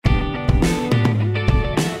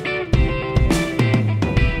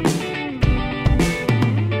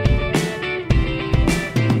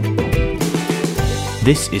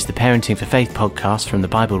This is the Parenting for Faith podcast from the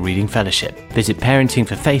Bible Reading Fellowship. Visit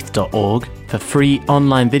parentingforfaith.org for free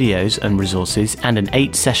online videos and resources and an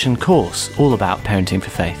 8-session course all about parenting for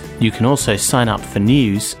faith. You can also sign up for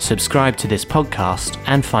news, subscribe to this podcast,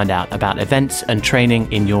 and find out about events and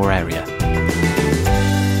training in your area.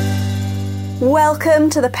 Welcome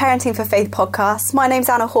to the Parenting for Faith podcast. My name's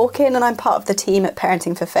Anna Hawkin and I'm part of the team at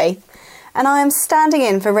Parenting for Faith. And I am standing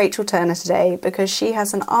in for Rachel Turner today because she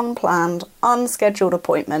has an unplanned, unscheduled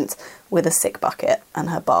appointment with a sick bucket and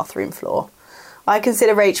her bathroom floor. I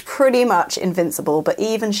consider Rach pretty much invincible, but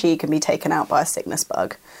even she can be taken out by a sickness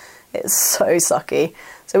bug. It's so sucky.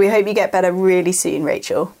 So we hope you get better really soon,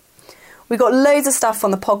 Rachel. We've got loads of stuff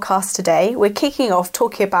on the podcast today. We're kicking off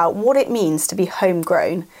talking about what it means to be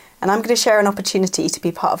homegrown. And I'm going to share an opportunity to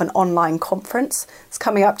be part of an online conference. It's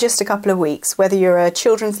coming up just a couple of weeks. Whether you're a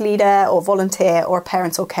children's leader or volunteer or a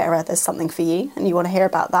parent or carer, there's something for you and you want to hear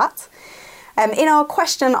about that. In our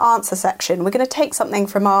question and answer section, we're going to take something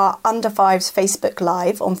from our Under Fives Facebook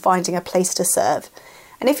Live on finding a place to serve.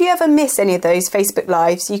 And if you ever miss any of those Facebook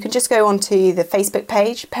Lives, you can just go onto the Facebook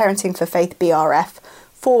page, Parenting for Faith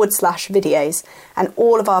BRF/videos, and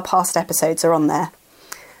all of our past episodes are on there.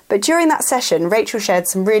 But during that session, Rachel shared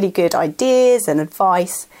some really good ideas and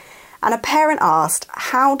advice, and a parent asked,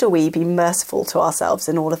 how do we be merciful to ourselves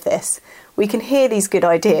in all of this? We can hear these good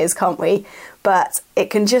ideas, can't we? But it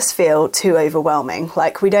can just feel too overwhelming,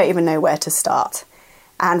 like we don't even know where to start.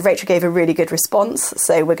 And Rachel gave a really good response,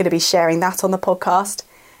 so we're going to be sharing that on the podcast.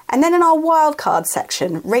 And then in our wildcard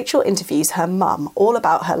section, Rachel interviews her mum all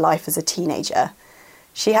about her life as a teenager.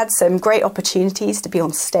 She had some great opportunities to be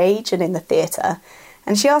on stage and in the theatre,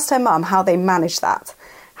 and she asked her mum how they managed that.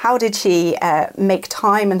 How did she make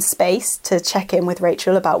time and space to check in with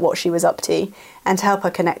Rachel about what she was up to and to help her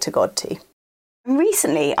connect to God too?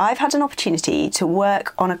 Recently, I've had an opportunity to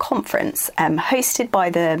work on a conference hosted by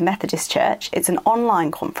the Methodist Church. It's an online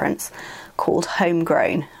conference called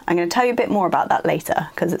Homegrown. I'm going to tell you a bit more about that later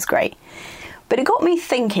because it's great. But it got me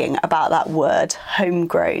thinking about that word,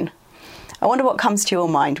 homegrown. I wonder what comes to your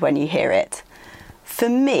mind when you hear it. For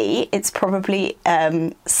me, it's probably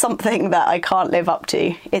something that I can't live up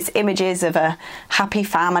to. It's images of a happy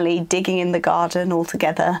family digging in the garden all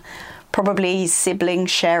together, probably siblings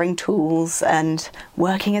sharing tools and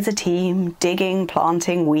working as a team, digging,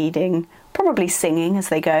 planting, weeding, probably singing as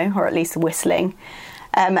they go, or at least whistling.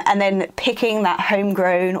 And then picking that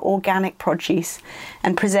homegrown organic produce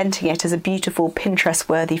and presenting it as a beautiful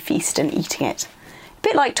Pinterest-worthy feast and eating it. A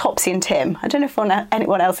bit like Topsy and Tim. I don't know if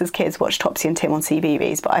anyone else's kids watch Topsy and Tim on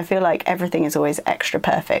CBeebies, but I feel like everything is always extra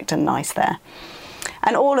perfect and nice there.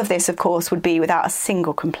 And all of this, of course, would be without a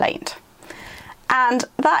single complaint. And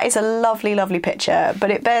that is a lovely, lovely picture, but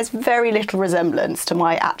it bears very little resemblance to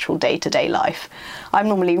my actual day-to-day life. I'm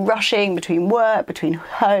normally rushing between work, between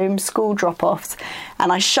home, school drop-offs,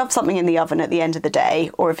 and I shove something in the oven at the end of the day,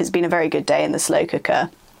 or if it's been a very good day, in the slow cooker.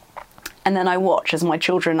 And then I watch as my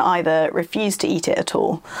children either refuse to eat it at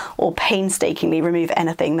all or painstakingly remove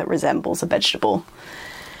anything that resembles a vegetable.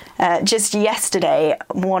 Just yesterday,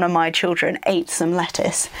 one of my children ate some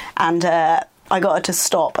lettuce and I got her to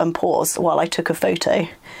stop and pause while I took a photo.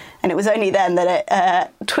 And it was only then that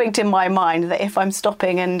it twigged in my mind that if I'm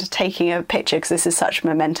stopping and taking a picture, because this is such a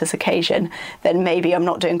momentous occasion, then maybe I'm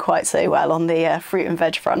not doing quite so well on the fruit and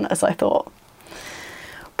veg front as I thought.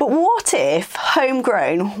 But what if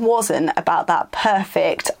homegrown wasn't about that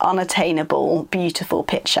perfect, unattainable, beautiful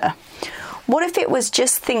picture? What if it was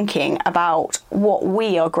just thinking about what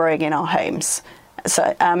we are growing in our homes?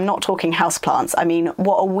 So I'm not talking houseplants, I mean,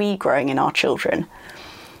 what are we growing in our children?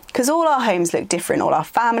 Because all our homes look different, all our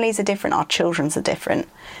families are different, our children's are different.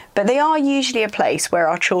 But they are usually a place where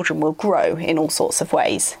our children will grow in all sorts of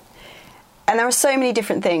ways. And there are so many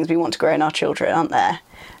different things we want to grow in our children, aren't there?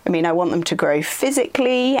 I mean, I want them to grow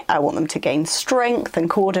physically, I want them to gain strength and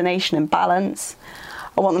coordination and balance.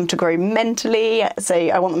 I want them to grow mentally, so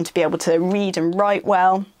I want them to be able to read and write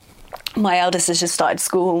well. My eldest has just started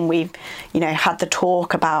school and we've, had the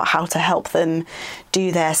talk about how to help them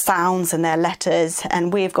do their sounds and their letters,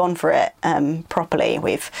 and we've gone for it properly.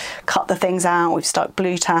 We've cut the things out, we've stuck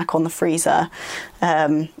blue tack on the freezer.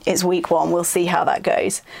 It's week 1, we'll see how that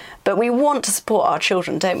goes. But we want to support our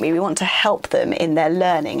children, don't we? We want to help them in their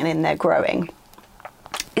learning and in their growing.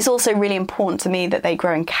 It's also really important to me that they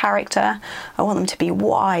grow in character. I want them to be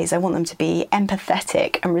wise. I want them to be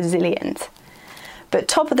empathetic and resilient. But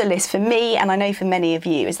top of the list for me, and I know for many of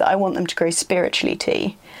you, is that I want them to grow spiritually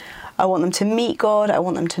too. I want them to meet God. I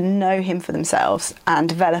want them to know him for themselves and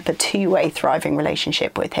develop a two-way thriving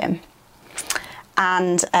relationship with him.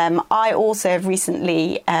 And I also have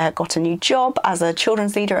recently got a new job as a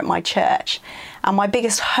children's leader at my church. And my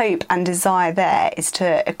biggest hope and desire there is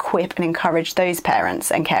to equip and encourage those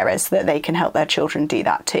parents and carers so that they can help their children do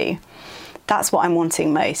that too. That's what I'm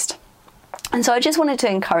wanting most. And so I just wanted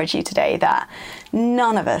to encourage you today that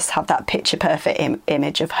none of us have that picture perfect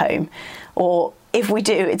image of home, or if we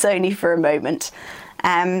do, it's only for a moment.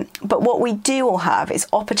 But what we do all have is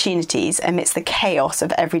opportunities amidst the chaos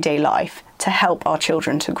of everyday life to help our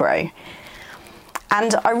children to grow.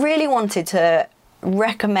 And I really wanted to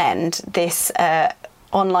recommend this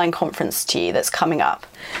online conference to you that's coming up.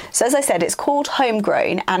 So as I said, it's called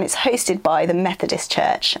Homegrown, and it's hosted by the Methodist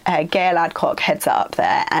Church. Gail Adcock heads that up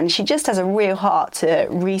there, and she just has a real heart to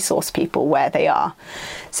resource people where they are.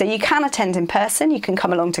 So you can attend in person, you can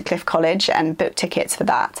come along to Cliff College and book tickets for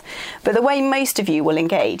that. But the way most of you will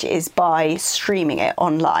engage is by streaming it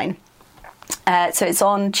online. So it's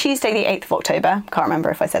on Tuesday the 8th of October, can't remember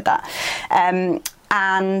if I said that.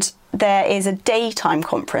 And there is a daytime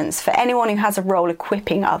conference for anyone who has a role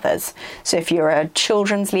equipping others. So if you're a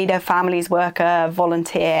children's leader, families worker,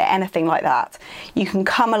 volunteer, anything like that, you can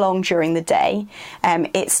come along during the day.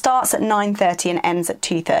 It starts at 9:30 and ends at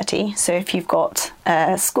 2:30. So if you've got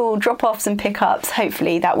school drop-offs and pickups,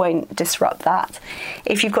 hopefully that won't disrupt that.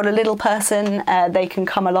 If you've got a little person, they can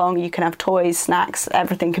come along, you can have toys, snacks,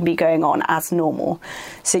 everything can be going on as normal.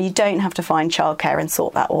 So you don't have to find childcare and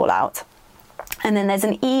sort that all out. And then there's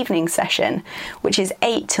an evening session, which is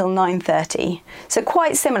 8 till 9:30. So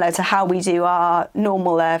quite similar to how we do our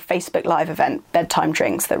normal Facebook Live event, bedtime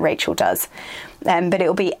drinks that Rachel does. But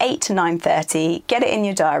it'll be 8 to 9:30. Get it in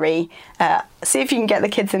your diary. See if you can get the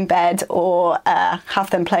kids in bed or have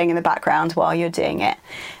them playing in the background while you're doing it.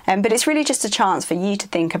 But it's really just a chance for you to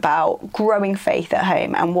think about growing faith at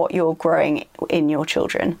home and what you're growing in your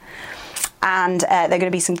children. And there are going to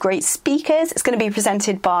be some great speakers. It's going to be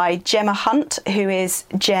presented by Gemma Hunt, who is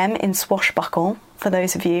Gem in Swashbuckle. For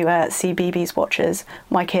those of you CBeebies watchers,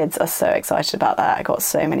 my kids are so excited about that. I got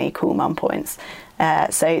so many cool mum points.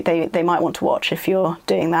 So they might want to watch if you're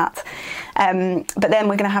doing that. But then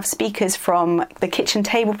we're going to have speakers from the Kitchen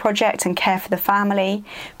Table Project and Care for the Family.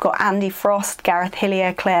 We've got Andy Frost, Gareth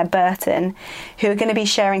Hillier, Claire Burton, who are going to be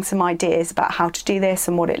sharing some ideas about how to do this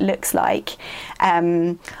and what it looks like.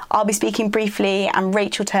 I'll be speaking briefly, and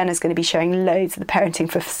Rachel Turner is going to be showing loads of the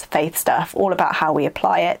Parenting for Faith stuff, all about how we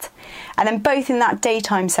apply it. And then both in that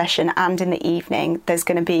daytime session and in the evening, there's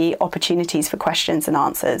going to be opportunities for questions and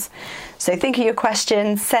answers. So think of your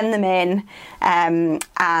questions, send them in, and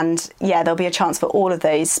yeah, there'll be a chance for all of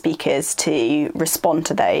those speakers to respond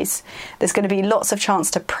to those. There's going to be lots of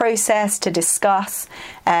chance to process, to discuss,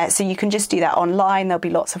 so you can just do that online. There'll be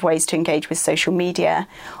lots of ways to engage with social media,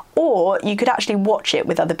 or you could actually watch it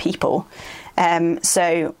with other people.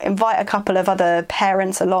 So invite a couple of other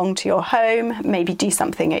parents along to your home, maybe do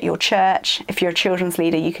something at your church. If you're a children's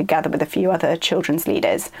leader, you could gather with a few other children's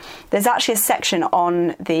leaders. There's actually a section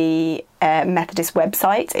on the Methodist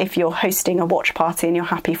website. If you're hosting a watch party and you're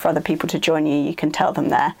happy for other people to join you, you can tell them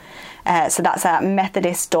there. So that's at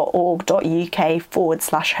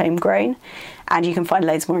methodist.org.uk/homegrown, and you can find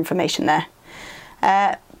loads more information there.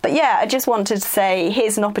 But yeah, I just wanted to say,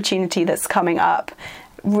 here's an opportunity that's coming up.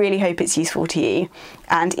 Really hope it's useful to you.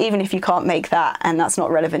 And even if you can't make that and that's not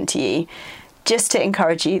relevant to you, just to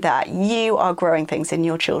encourage you that you are growing things in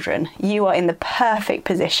your children. You are in the perfect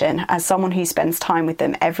position as someone who spends time with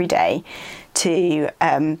them every day to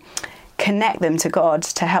connect them to God,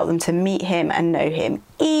 to help them to meet Him and know Him,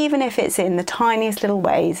 even if it's in the tiniest little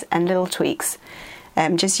ways and little tweaks.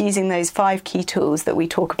 Just using those 5 key tools that we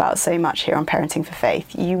talk about so much here on Parenting for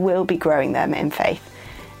Faith, you will be growing them in faith.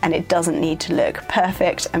 And it doesn't need to look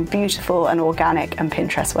perfect and beautiful and organic and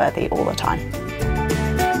Pinterest worthy all the time.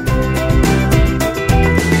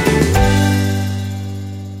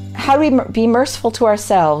 How do we be merciful to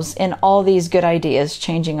ourselves in all these good ideas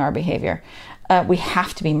changing our behavior? We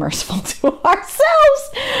have to be merciful to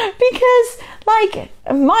ourselves, because like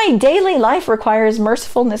my daily life requires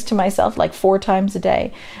mercifulness to myself like 4 times a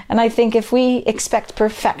day. And I think if we expect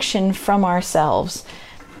perfection from ourselves,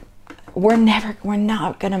 we're not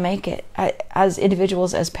going to make it as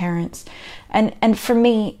individuals, as parents. And for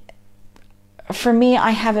me,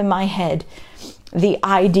 I have in my head the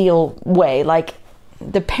ideal way, like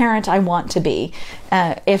the parent I want to be.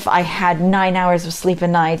 If I had 9 hours of sleep a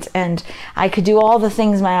night and I could do all the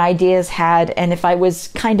things my ideas had, and if I was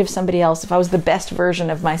kind of somebody else, if I was the best version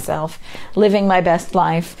of myself, living my best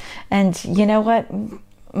life. And you know what?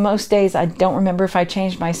 Most days I don't remember if I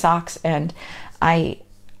changed my socks, and I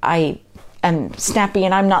am snappy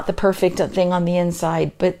and I'm not the perfect thing on the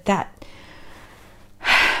inside, but that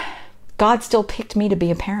God still picked me to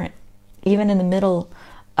be a parent, even in the middle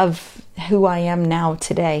of who I am now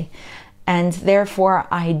today. And therefore,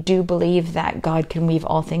 I do believe that God can weave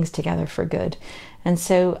all things together for good. And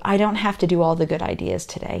so I don't have to do all the good ideas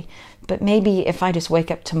today. But maybe if I just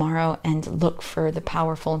wake up tomorrow and look for the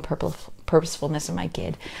powerful and purposefulness of my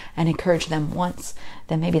kid and encourage them once,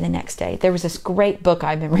 then maybe the next day. There was this great book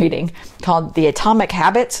I've been reading called The Atomic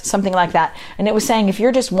Habits, something like that. And it was saying if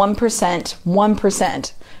you're just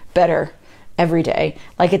 1% better every day,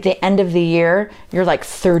 like at the end of the year, you're like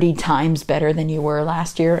 30 times better than you were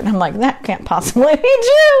last year. And I'm like, that can't possibly be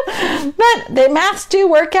true. But the maths do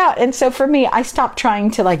work out. And so for me, I stopped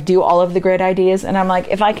trying to like do all of the great ideas. And I'm like,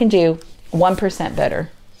 if I can do 1% better,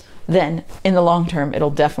 then in the long term,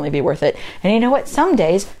 it'll definitely be worth it. And you know what? Some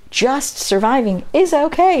days just surviving is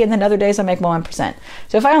okay. And then other days I make my 1%.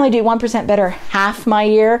 So if I only do 1% better half my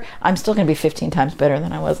year, I'm still going to be 15 times better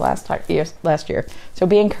than I was last year. So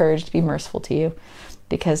be encouraged, be merciful to you,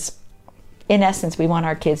 because in essence, we want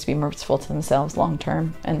our kids to be merciful to themselves long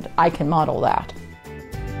term. And I can model that.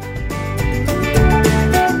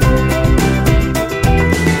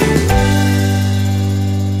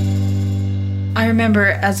 I remember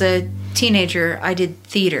as a teenager, I did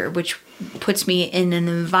theater, which puts me in an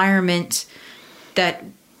environment that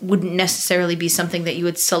wouldn't necessarily be something that you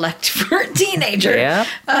would select for a teenager. Yeah.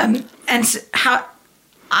 And how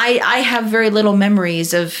I have very little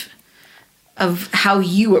memories of how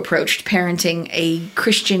you approached parenting a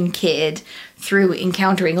Christian kid through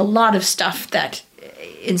encountering a lot of stuff that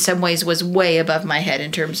in some ways was way above my head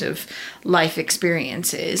in terms of life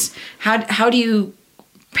experiences. How do you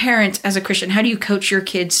parent as a Christian? How do you coach your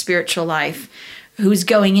kid's spiritual life who's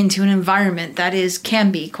going into an environment that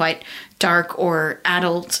can be quite dark or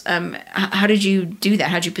adult? How did you do that?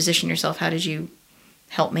 How did you position yourself? How did you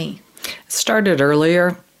help me? Started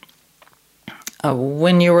earlier.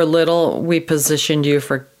 When you were little, we positioned you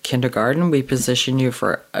for kindergarten. We positioned you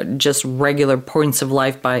for just regular points of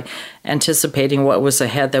life by anticipating what was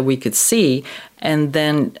ahead that we could see, and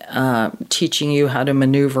then teaching you how to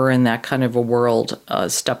maneuver in that kind of a world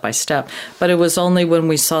step by step. But it was only when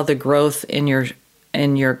we saw the growth in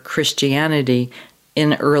your Christianity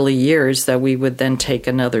in early years that we would then take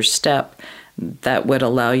another step that would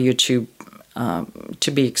allow you to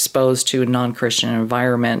be exposed to a non-Christian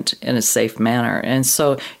environment in a safe manner. And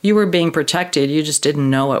so you were being protected. You just didn't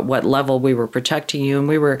know at what level we were protecting you. And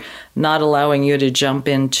we were not allowing you to jump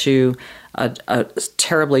into a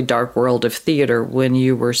terribly dark world of theater. When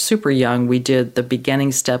you were super young, we did the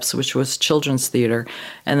beginning steps, which was children's theater.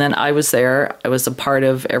 And then I was there. I was a part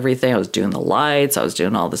of everything. I was doing the lights. I was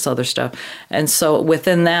doing all this other stuff. And so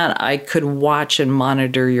within that, I could watch and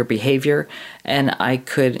monitor your behavior, and I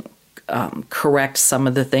could correct some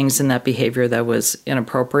of the things in that behavior that was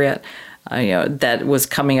inappropriate, that was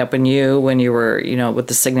coming up in you when you were, with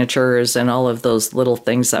the signatures and all of those little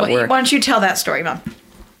things that were. Why don't you tell that story, Mom?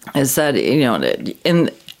 Is that,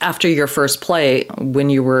 after your first play, when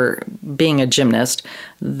you were being a gymnast,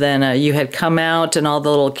 then you had come out and all the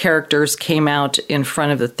little characters came out in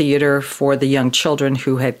front of the theater for the young children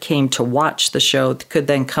who had came to watch the show, could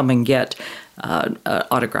then come and get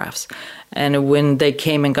autographs. And when they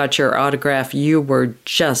came and got your autograph, you were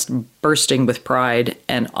just bursting with pride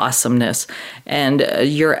and awesomeness. And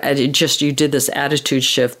you did this attitude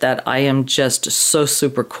shift that I am just so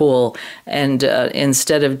super cool. And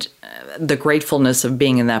instead of the gratefulness of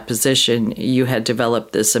being in that position, you had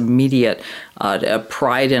developed this immediate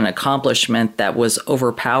pride and accomplishment that was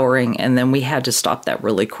overpowering. And then we had to stop that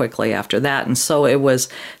really quickly after that. And so it was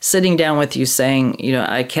sitting down with you saying,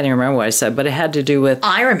 I can't even remember what I said, but it had to do with...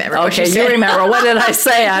 I remember what you said. You remember. What did I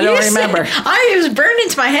say? I don't remember. It was burned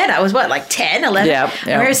into my head. I was, 10, 11? Yeah.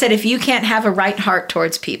 Mary said, if you can't have a right heart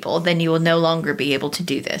towards people, then you will no longer be able to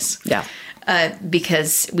do this. Yeah.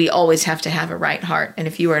 Because we always have to have a right heart. And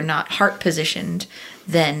if you are not heart positioned,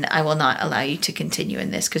 then I will not allow you to continue in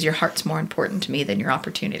this, because your heart's more important to me than your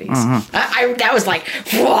opportunities. Mm-hmm. That was like,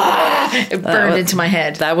 it burned into my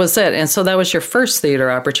head. That was it. And so that was your first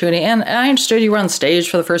theater opportunity. And I understood you were on stage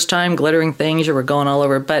for the first time, glittering things, you were going all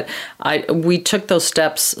over. But we took those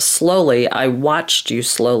steps slowly. I watched you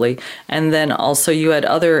slowly. And then also you had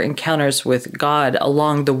other encounters with God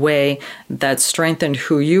along the way that strengthened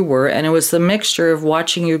who you were. And it was the mixture of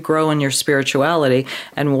watching you grow in your spirituality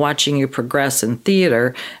and watching you progress in theater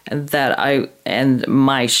and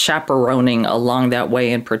my chaperoning along that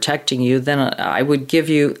way and protecting you. Then I would give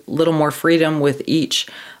you a little more freedom with each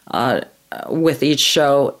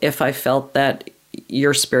show if I felt that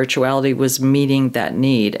your spirituality was meeting that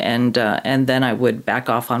need, and then I would back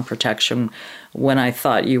off on protection when I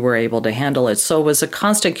thought you were able to handle it. So it was a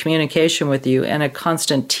constant communication with you and a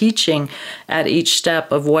constant teaching at each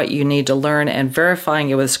step of what you need to learn and verifying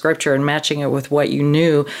it with scripture and matching it with what you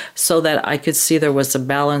knew so that I could see there was a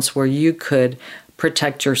balance where you could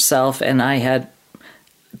protect yourself, and I had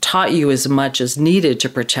taught you as much as needed to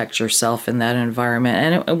protect yourself in that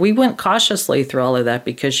environment. And we went cautiously through all of that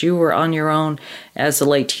because you were on your own as a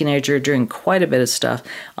late teenager doing quite a bit of stuff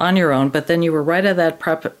on your own, but then you were right at that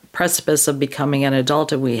precipice of becoming an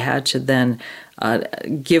adult, and we had to then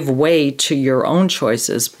give way to your own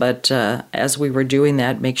choices. But as we were doing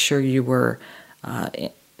that, make sure you were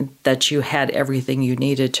that you had everything you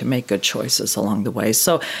needed to make good choices along the way.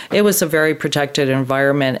 So it was a very protected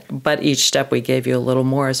environment, but each step we gave you a little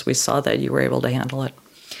more as we saw that you were able to handle it.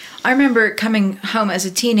 I remember coming home as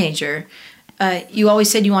a teenager, you always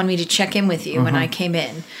said you wanted me to check in with you when I came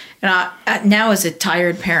in. And now as a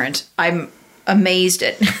tired parent, I'm amazed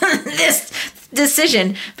at this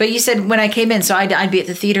decision. But you said when I came in, so I'd be at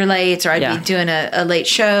the theater late, or I'd be doing a late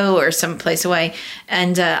show or someplace away,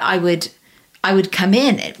 and I would come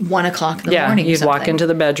in at 1 o'clock in the morning. You'd walk into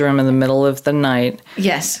the bedroom in the middle of the night.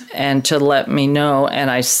 Yes. And to let me know.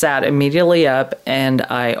 And I sat immediately up and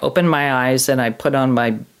I opened my eyes and I put on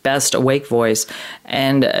my best awake voice.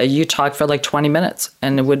 And you talked for like 20 minutes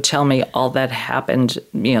and it would tell me all that happened,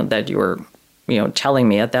 that you were, telling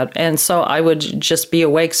me at that. And so I would just be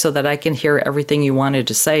awake so that I can hear everything you wanted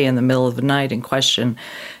to say in the middle of the night and question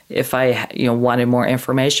if I, wanted more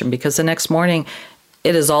information, because the next morning,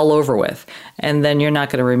 it is all over with. And then you're not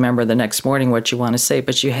going to remember the next morning what you want to say.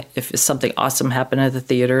 But if something awesome happened at the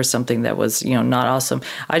theater, something that was, not awesome,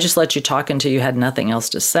 I just let you talk until you had nothing else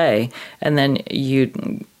to say. And then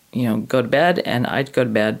you'd, go to bed and I'd go to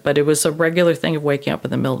bed. But it was a regular thing of waking up in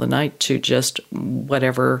the middle of the night to just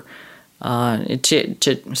whatever,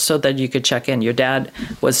 so that you could check in. Your dad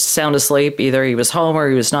was sound asleep. Either he was home or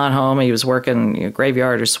he was not home. He was working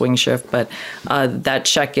graveyard or swing shift. But that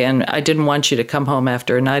check-in, I didn't want you to come home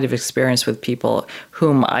after a night of experience with people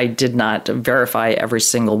whom I did not verify every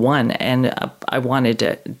single one. And I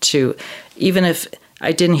wanted to, even if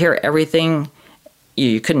I didn't hear everything,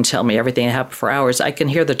 you couldn't tell me everything that happened for hours. I can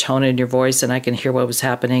hear the tone in your voice and I can hear what was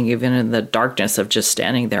happening even in the darkness of just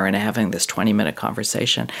standing there and having this 20-minute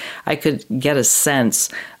conversation. I could get a sense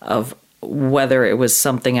of whether it was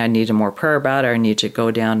something I needed more prayer about, or I need to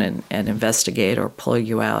go down and investigate or pull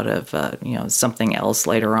you out of something else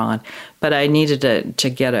later on. But I needed to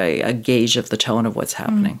get a gauge of the tone of what's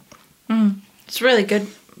happening. It's really good.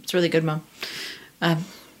 It's really good, Mom.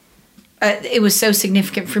 It was so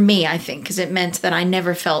significant for me, I think, because it meant that I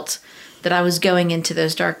never felt that I was going into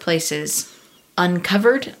those dark places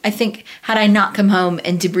uncovered. I think had I not come home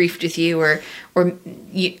and debriefed with you, or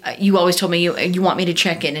you always told me you want me to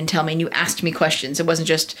check in and tell me, and you asked me questions. It wasn't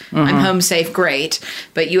just I'm home safe, great,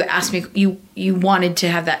 but you asked me, you wanted to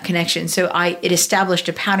have that connection. So it established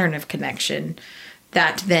a pattern of connection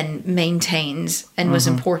that then maintains and was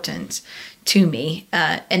important to me.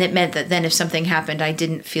 And it meant that then if something happened, I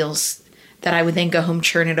didn't feel that I would then go home,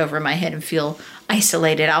 churn it over my head, and feel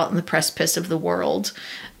isolated out in the precipice of the world.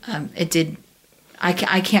 It did. I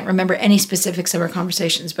can't remember any specifics of our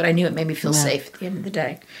conversations, but I knew it made me feel safe at the end of the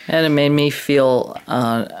day. And it made me feel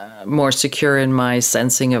more secure in my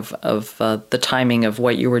sensing of the timing of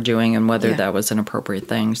what you were doing and whether that was an appropriate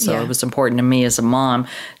thing. So it was important to me as a mom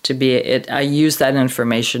to be. I used that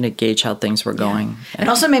information to gauge how things were going. It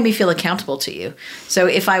also made me feel accountable to you. So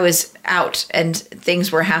if I was out and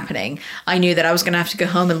things were happening, I knew that I was going to have to go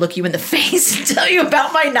home and look you in the face and tell you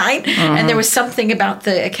about my night. And there was something about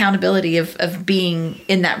the accountability of being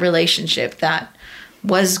in that relationship that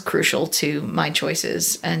was crucial to my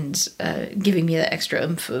choices and giving me the extra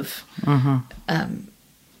oomph of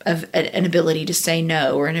an ability to say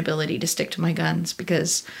no, or an ability to stick to my guns,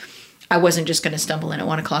 because I wasn't just going to stumble in at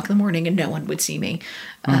 1 o'clock in the morning and no one would see me.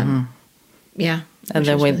 And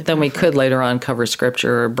then we could later on cover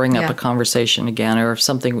scripture or bring up a conversation again, or if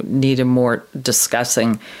something needed more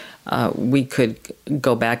discussing, we could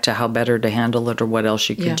go back to how better to handle it or what else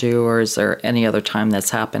you could do, or is there any other time that's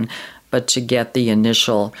happened. But to get the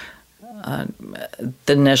initial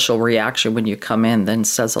reaction when you come in then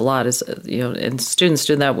says a lot. Is and students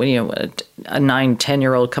do that when a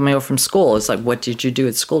 9-10-year-old coming over from school. It's like, what did you do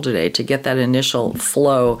at school today? To get that initial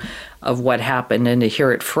flow of what happened and to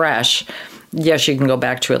hear it fresh. Yes, you can go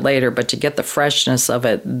back to it later, but to get the freshness of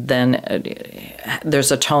it, then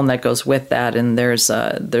there's a tone that goes with that, and there's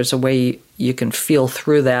a way you can feel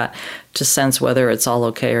through that to sense whether it's all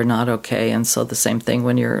okay or not okay. And so the same thing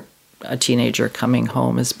when you're a teenager coming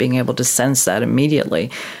home, is being able to sense that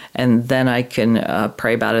immediately. And then I can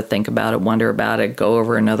pray about it, think about it, wonder about it, go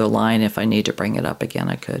over another line. If I need to bring it up again,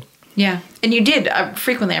 I could. Yeah. And you did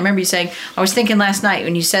frequently. I remember you saying, I was thinking last night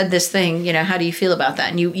when you said this thing, how do you feel about that?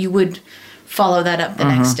 And you would follow that up the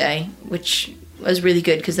next day, which was really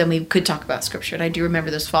good, because then we could talk about Scripture. And I do remember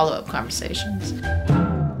those follow-up conversations.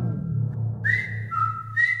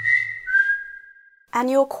 And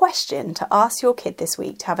your question to ask your kid this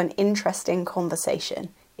week to have an interesting conversation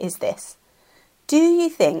is this: do you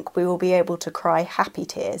think we will be able to cry happy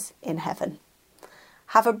tears in heaven?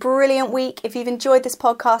 Have a brilliant week. If you've enjoyed this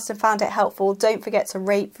podcast and found it helpful, don't forget to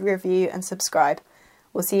rate, review and subscribe.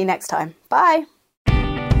 We'll see you next time. Bye.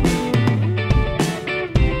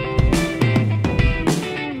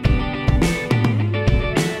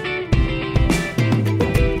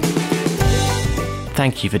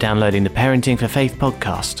 Thank you for downloading the Parenting for Faith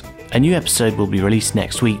podcast. A new episode will be released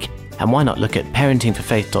next week, and why not look at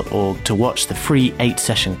parentingforfaith.org to watch the free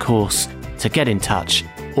 8-session course, to get in touch,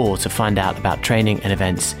 or to find out about training and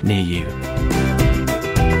events near you.